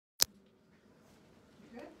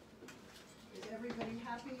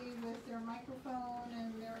microphone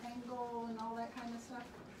and their angle and all that kind of stuff?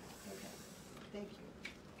 Okay, thank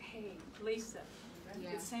you. Hey, Lisa,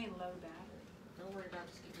 Yeah. it's saying low battery. Don't worry about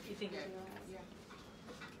the speaker. You think yeah. it's all right? Yeah.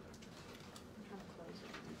 I'm trying to close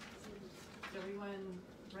it. Is everyone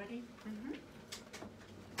ready? Mm-hmm.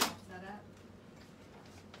 Set up?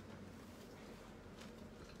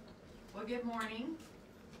 Well, good morning.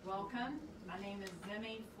 Welcome. My name is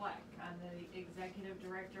Zemmie Fleck. I'm the Executive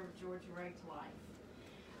Director of Georgia Right to Life.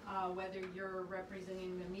 Whether you're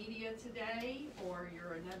representing the media today, or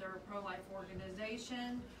you're another pro-life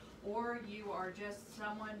organization, or you are just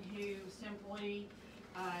someone who simply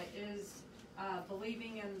is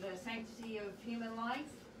believing in the sanctity of human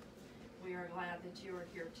life, we are glad that you are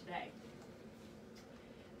here today.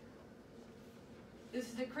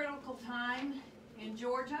 This is a critical time in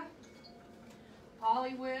Georgia.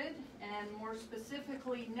 Hollywood, and more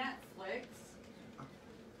specifically Netflix,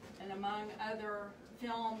 and among other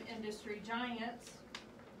film industry giants,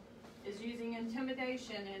 is using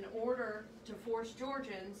intimidation in order to force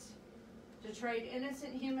Georgians to trade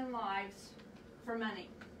innocent human lives for money.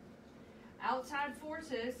 Outside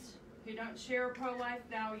forces who don't share pro-life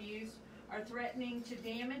values are threatening to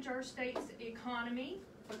damage our state's economy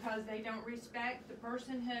because they don't respect the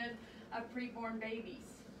personhood of preborn babies.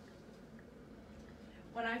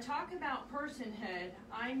 When I talk about personhood,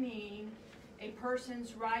 I mean a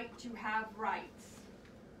person's right to have rights,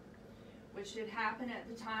 which should happen at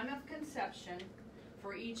the time of conception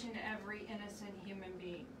for each and every innocent human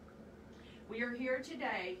being. We are here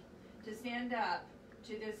today to stand up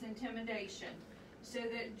to this intimidation so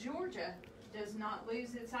that Georgia does not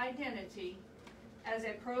lose its identity as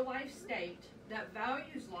a pro-life state that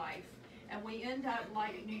values life, and we end up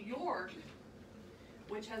like New York,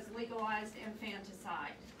 which has legalized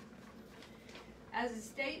infanticide. As a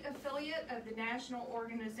state affiliate of the national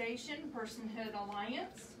organization Personhood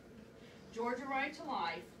Alliance, Georgia Right to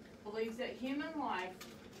Life believes that human life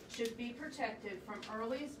should be protected from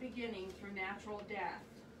earliest beginning through natural death.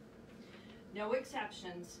 No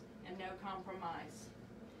exceptions and no compromise.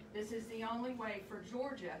 This is the only way for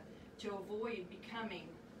Georgia to avoid becoming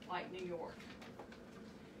like New York.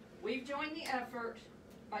 We've joined the effort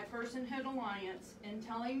by Personhood Alliance in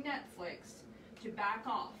telling Netflix to back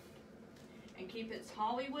off and keep its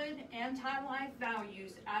Hollywood anti-life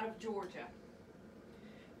values out of Georgia.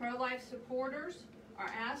 Pro-life supporters are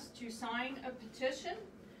asked to sign a petition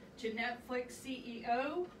to Netflix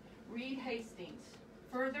CEO Reed Hastings.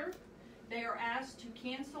 Further, they are asked to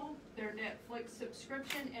cancel their Netflix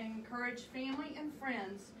subscription and encourage family and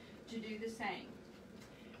friends to do the same.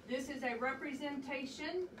 This is a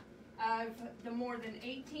representation of the more than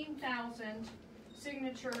 18,000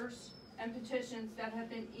 signatures and petitions that have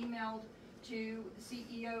been emailed to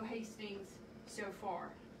CEO Hastings so far.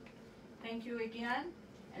 Thank you again.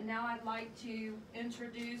 And now I'd like to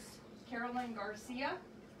introduce Carolyn Garcia,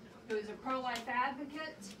 who is a pro-life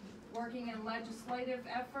advocate working in legislative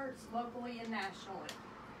efforts locally and nationally.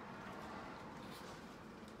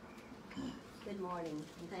 Good morning,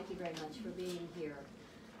 and thank you very much for being here.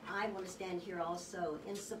 I want to stand here also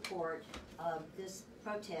in support of this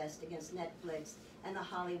protest against Netflix and the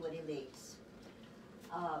Hollywood elites.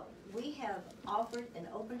 We have offered and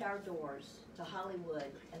opened our doors to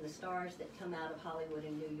Hollywood and the stars that come out of Hollywood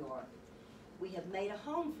in New York. We have made a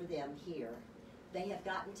home for them here. They have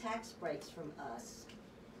gotten tax breaks from us.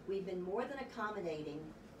 We've been more than accommodating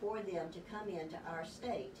for them to come into our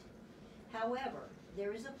state. However,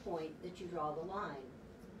 there is a point that you draw the line,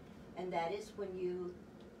 and that is when you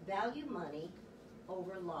value money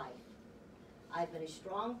over life. I've been a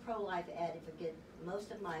strong pro-life advocate most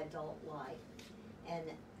of my adult life, and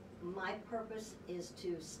my purpose is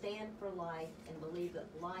to stand for life and believe that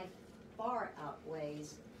life far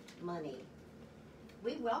outweighs money.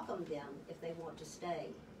 We welcome them if they want to stay.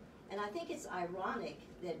 And I think it's ironic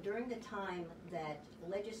that during the time that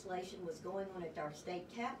legislation was going on at our state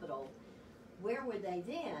capitol, where were they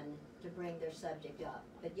then to bring their subject up?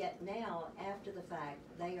 But yet now, after the fact,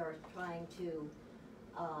 they are trying to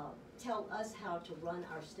tell us how to run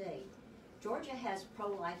our state. Georgia has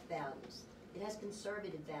pro-life values. It has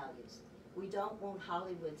conservative values. We don't want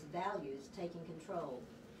Hollywood's values taking control.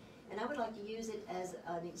 And I would like to use it as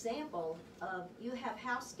an example of, you have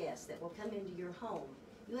house guests that will come into your home.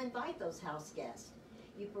 You invite those house guests.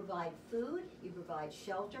 You provide food, you provide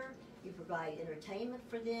shelter, you provide entertainment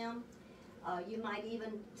for them. You might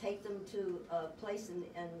even take them to a place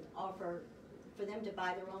and offer for them to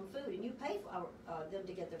buy their own food, and you pay for them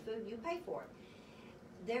to get their food, and you pay for it.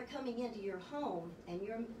 They're coming into your home, and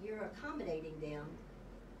you're accommodating them,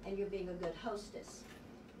 and you're being a good hostess.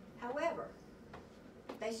 However,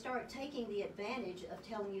 they they start taking the advantage of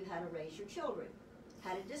telling you how to raise your children,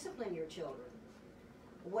 how to discipline your children,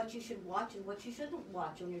 what you should watch and what you shouldn't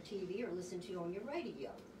watch on your TV or listen to on your radio,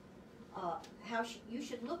 how you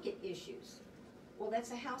should look at issues. Well,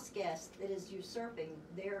 that's a house guest that is usurping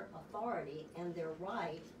their authority and their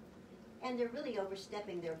right, and they're really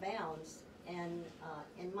overstepping their bounds. And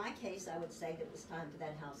in my case, I would say that it was time for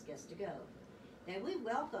that house guest to go. Now, we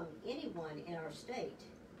welcome anyone in our state,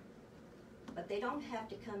 but they don't have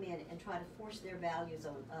to come in and try to force their values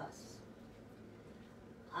on us.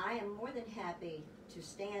 I am more than happy to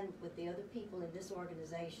stand with the other people in this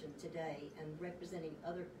organization today and representing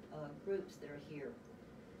other groups that are here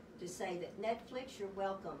to say that Netflix, you're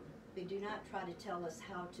welcome, but do not try to tell us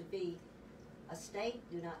how to be a state,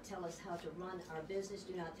 do not tell us how to run our business,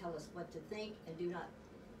 do not tell us what to think, and do not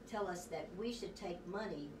tell us that we should take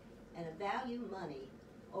money and value money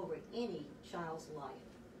over any child's life,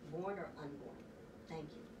 born or unborn. Thank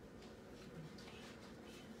you.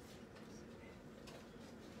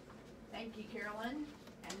 Thank you, Carolyn.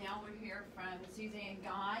 And now we'll hear from Suzanne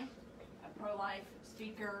Guy, a pro-life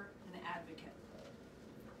speaker and advocate.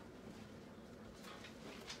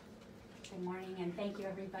 Good morning, and thank you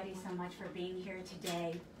everybody so much for being here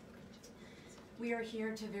today. We are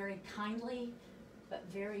here to very kindly but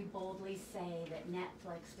very boldly say that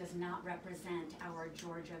Netflix does not represent our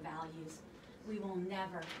Georgia values. We will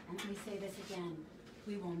never, and let me say this again,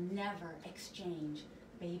 we will never exchange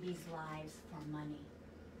babies' lives for money.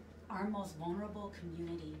 Our most vulnerable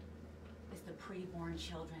community is the preborn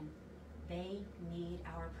children. They need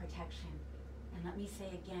our protection. And let me say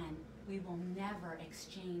again, we will never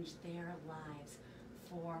exchange their lives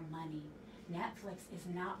for money. Netflix is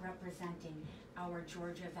not representing our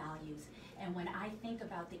Georgia values. And when I think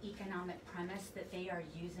about the economic premise that they are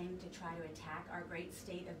using to try to attack our great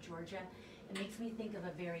state of Georgia, it makes me think of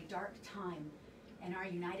a very dark time in our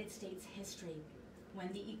United States history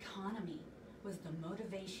when the economy was the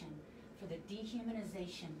motivation for the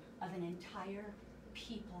dehumanization of an entire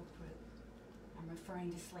people group. I'm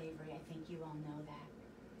referring to slavery. I think you all know that.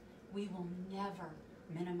 We will never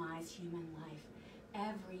minimize human life.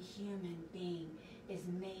 Every human being is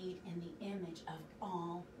made in the image of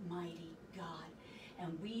Almighty God.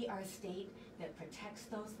 And we are a state that protects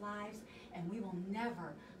those lives, and we will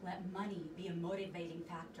never let money be a motivating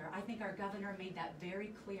factor. I think our governor made that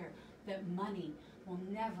very clear, that money will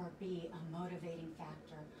never be a motivating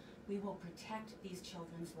factor. We will protect these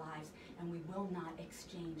children's lives, and we will not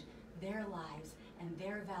exchange their lives and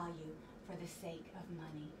their value for the sake of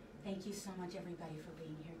money. Thank you so much, everybody, for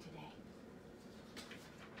being here today.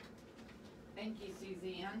 Thank you,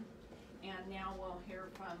 Suzanne. And now we'll hear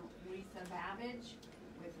from Lisa Babbage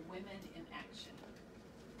with Women in Action.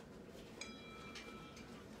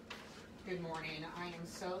 Good morning. I am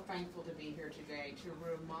so thankful to be here today to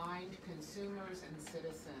remind consumers and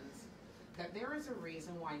citizens that there is a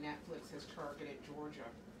reason why Netflix has targeted Georgia.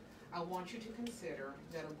 I want you to consider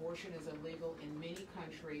that abortion is illegal in many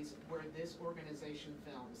countries where this organization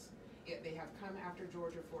films. Yet they have come after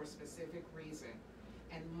Georgia for a specific reason,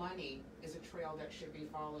 and money is a trail that should be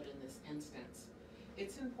followed in this instance.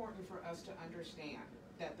 It's important for us to understand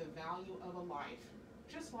that the value of a life,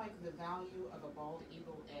 just like the value of a bald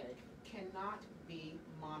eagle egg, cannot be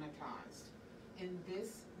monetized. In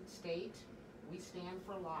this state, we stand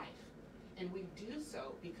for life. And we do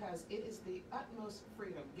so because it is the utmost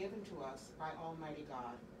freedom given to us by Almighty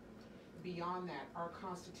God. Beyond that, our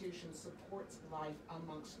Constitution supports life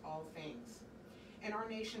amongst all things. In our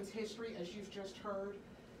nation's history, as you've just heard,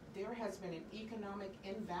 there has been an economic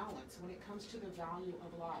imbalance when it comes to the value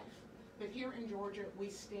of life. But here in Georgia, we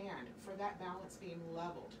stand for that balance being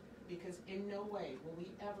leveled, because in no way will we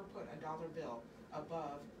ever put a dollar bill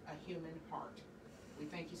above a human heart. We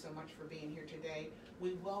thank you so much for being here today.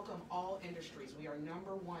 We welcome all industries. We are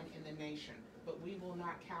 #1 in the nation, but we will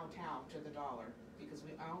not kowtow to the dollar because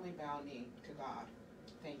we only bow knee to God.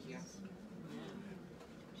 Thank you.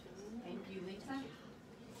 Thank you, Lisa.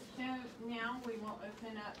 So now we will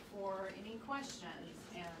open up for any questions,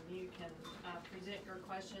 and you can present your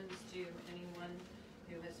questions to anyone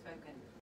who has spoken.